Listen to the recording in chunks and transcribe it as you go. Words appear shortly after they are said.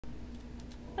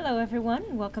Hello everyone,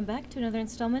 and welcome back to another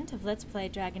installment of Let's Play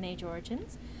Dragon Age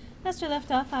Origins. Last I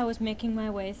left off, I was making my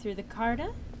way through the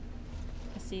Carta.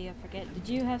 Let's see, I forget, did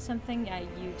you have something?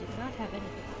 You did not have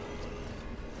anything.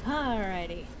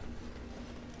 Alrighty.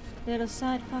 Little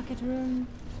side pocket room.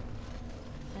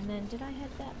 And then, did I head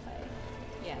that way?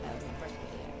 Yeah, that was the first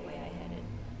way I headed.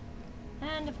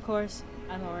 And of course,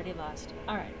 I'm already lost.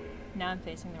 Alright, now I'm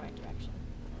facing the right direction.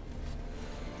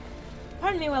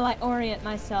 Pardon me while I orient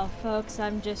myself, folks.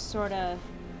 I'm just sorta...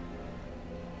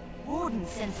 Warden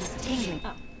senses tingling.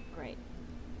 Oh, great.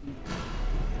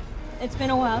 It's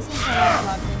been a while since I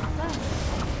logged in.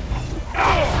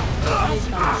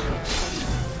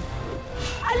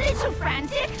 A little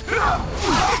frantic?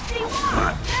 Let's see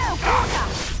what? No, Carta!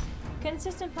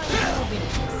 Consistent punishment will be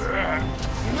nice.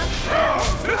 You're not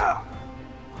sure.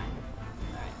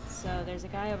 Alright, so there's a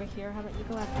guy over here. How about you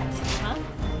go after him? Huh?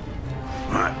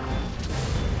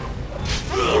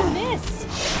 How did you miss?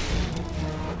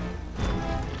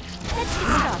 Let's get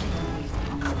started.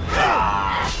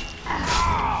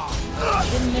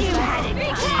 Didn't miss You that. had it. Be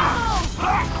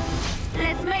careful!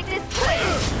 Let's make this quick!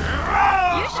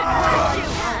 You should run too,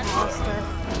 man.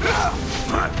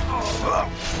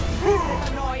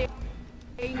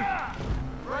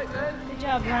 Good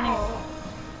job running.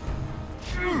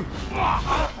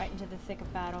 Right into the thick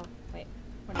of battle. Wait,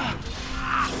 what did I do?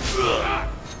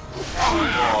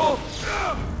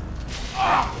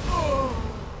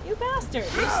 You bastard!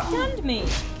 You stunned me!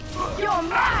 You're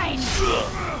mine!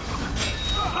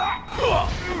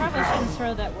 Probably shouldn't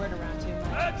throw that word around too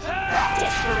much.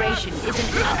 Desperation is an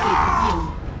ugly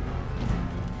perfume.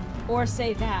 Or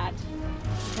say that,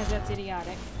 because that's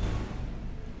idiotic.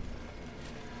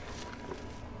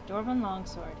 Dwarven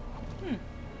longsword.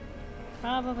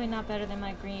 Probably not better than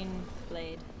my green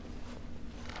blade.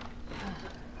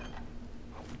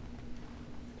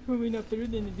 Probably not better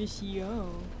than the VCO.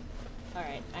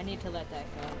 Alright, I need to let that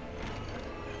go.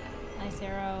 Nice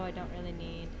arrow, I don't really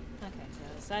need. Okay, so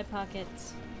side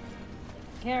pockets.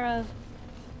 Taken care of.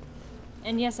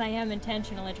 And yes, I am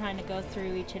intentionally trying to go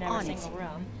through each and every single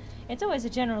room. It's always a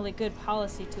generally good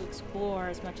policy to explore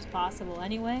as much as possible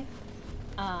anyway.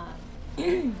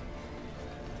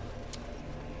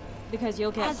 Because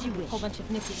you'll get a whole bunch of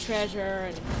nifty treasure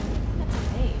and... That's a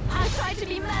mage. I'll try to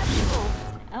be merciful.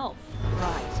 It's an elf.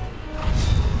 Right.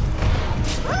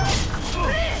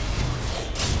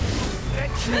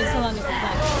 I mean, so long as it's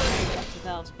not just of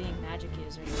elves being magic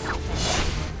users. Go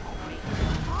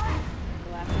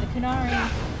after the Canary.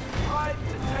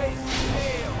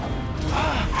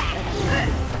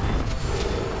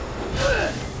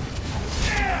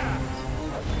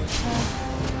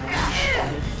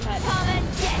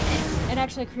 It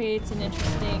actually creates an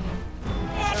interesting,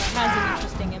 or has an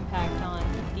interesting impact on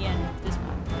the end of this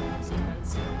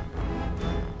sequence.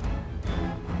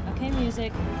 Okay,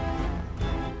 music.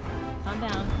 Calm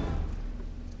down.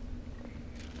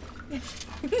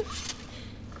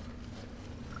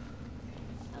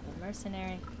 Of a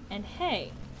mercenary. And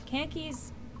hey,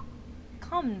 Kanki's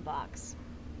common box.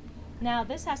 Now,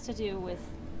 this has to do with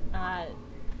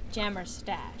Jammer's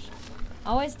stash.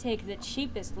 Always take the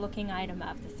cheapest looking item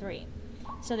of the three.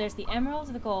 So there's the emerald,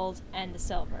 the gold, and the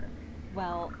silver.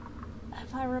 Well,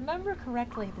 if I remember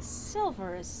correctly, the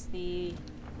silver is the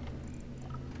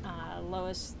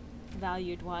lowest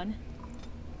valued one.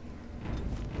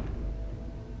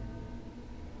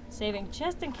 Saving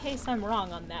just in case I'm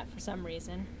wrong on that for some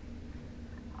reason.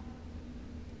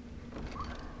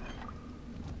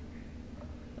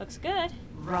 Looks good.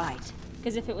 Right.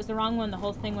 Because if it was the wrong one, the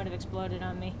whole thing would have exploded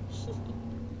on me.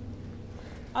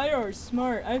 I are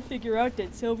smart. I figure out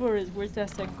that silver is worth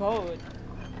less than gold.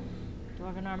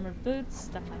 Dwarven armored boots,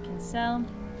 stuff I can sell.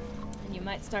 And you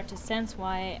might start to sense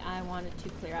why I wanted to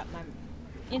clear out my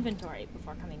inventory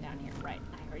before coming down here. Right,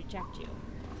 I already checked you.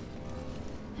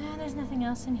 And there's nothing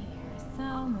else in here,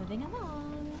 so moving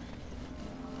along.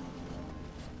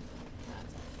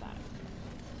 That's a fuck.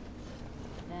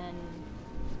 Then...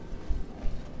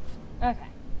 Okay.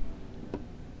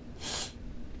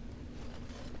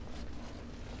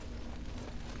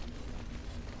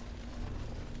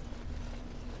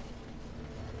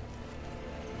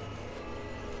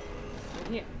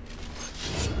 Here.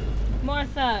 More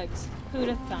thugs. Who'd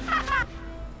have thunk?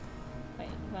 Wait,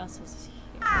 who else is here?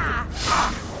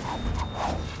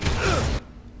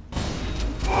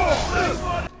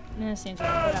 No, seems like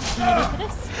a good opportunity for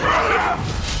this.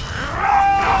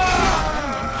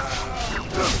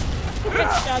 Good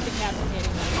job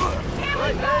decapitating them. Here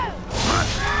we go!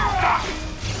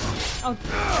 Oh,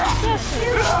 yes,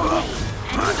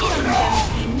 And killing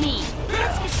them we need.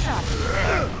 Let's get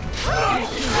started.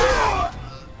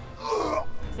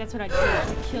 Because that's what I do.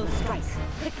 I kill Right. things.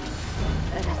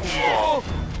 Let us end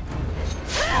this.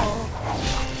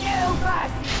 You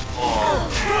bastard!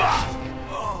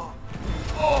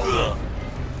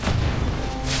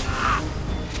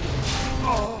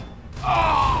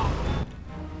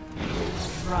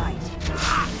 Right.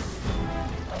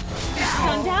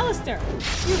 Stunned Alistair!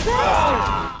 You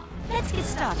bastard! Let's get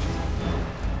started.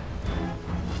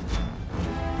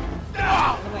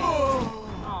 Out of the way.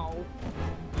 Oh.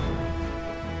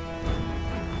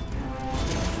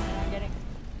 I'm getting...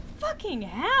 Fucking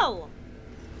hell!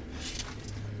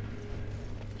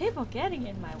 People getting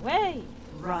in my way.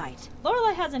 Right.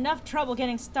 Lorelei has enough trouble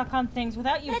getting stuck on things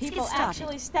without you Let's people get started.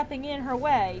 actually stepping in her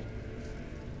way.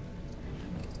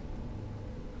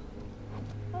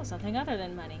 Oh, something other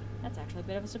than money. That's actually a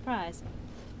bit of a surprise.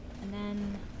 And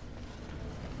then...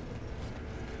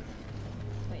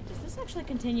 Wait, does this actually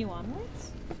continue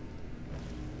onwards?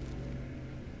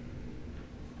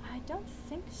 I don't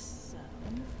think so.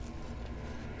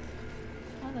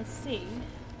 Well, let's see.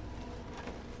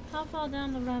 How far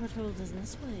down the rabbit hole does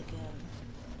this way go?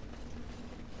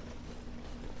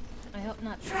 I hope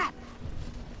not. Trap!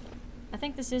 I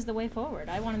think this is the way forward.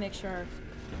 I want to make sure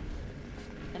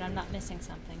that I'm not missing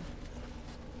something.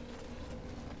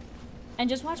 And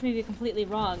just watch me be completely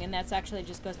wrong, and that's actually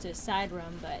just goes to a side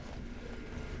room, but...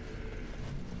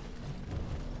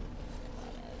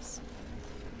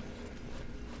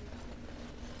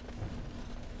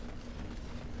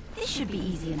 This should be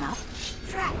easy enough.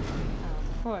 Trap! Oh,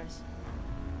 of course.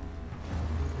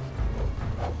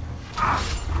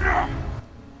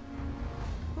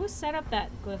 Who set up that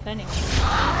glyph anyway?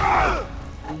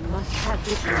 We must have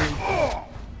victory.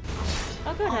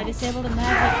 Oh good, I disabled a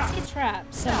magic trap,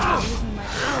 so I'm using my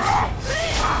skill.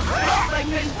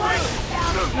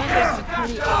 Those are some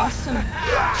pretty awesome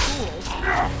tools.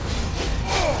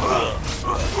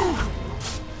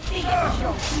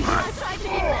 I tried to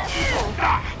be merciful.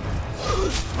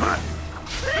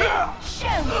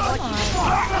 Show me what you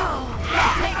got.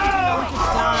 Take me to know to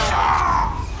die.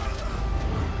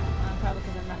 Probably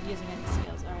because I'm not using any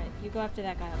skills. Alright, you go after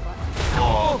that guy, I'll go after this guy.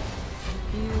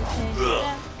 You take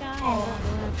that guy, and I'll go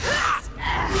after this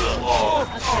guy.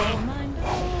 I'll mind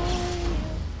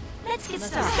Let's get Unless he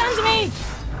started. stuns me!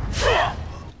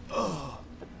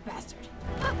 Bastard.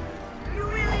 You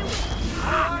really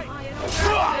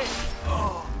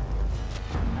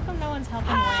How come no one's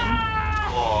helping win?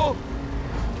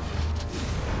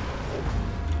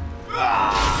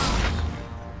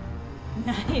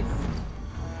 Nice.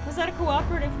 Was that a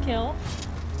cooperative kill?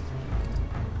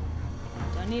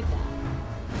 Don't need that.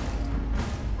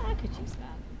 I could use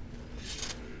that.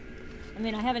 I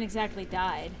mean, I haven't exactly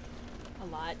died a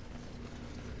lot.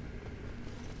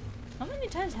 How many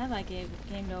times have I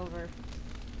gamed over?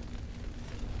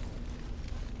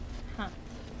 Huh.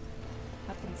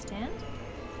 Weapon stand?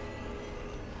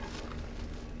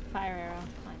 Fire arrow.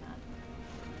 Why not?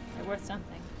 They're worth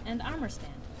something. And armor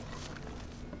stand.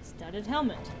 Studded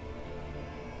helmet.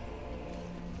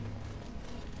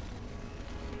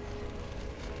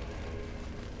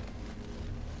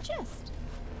 Chest.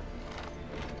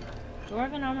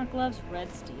 Dwarven armor gloves,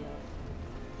 red steel.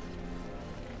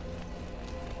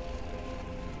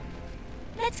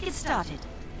 Let's get started.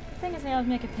 The thing is, they always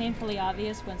make it painfully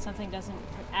obvious when something doesn't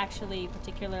actually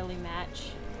particularly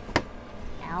match.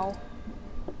 Ow.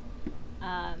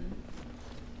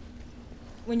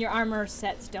 When your armor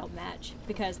sets don't match,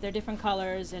 because they're different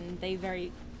colors and they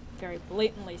very, very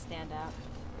blatantly stand out.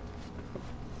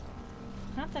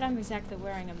 Not that I'm exactly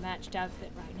wearing a matched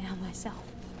outfit right now myself.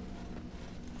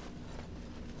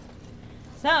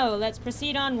 So, let's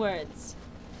proceed onwards.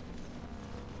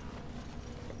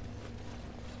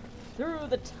 Through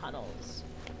the tunnels.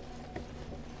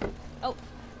 Oh.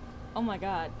 Oh my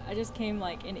god. I just came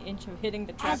like an inch of hitting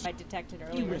the trap I detected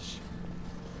earlier. You wish.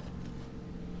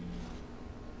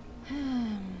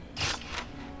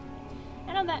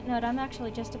 And on that note, I'm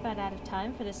actually just about out of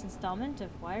time for this installment of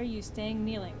Why Are You Staying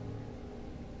Kneeling?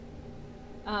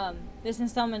 This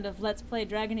installment of Let's Play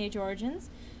Dragon Age Origins.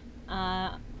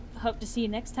 Hope to see you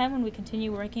next time when we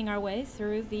continue working our way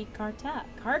through the Carta.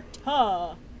 Hope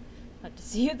to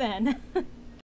see you then.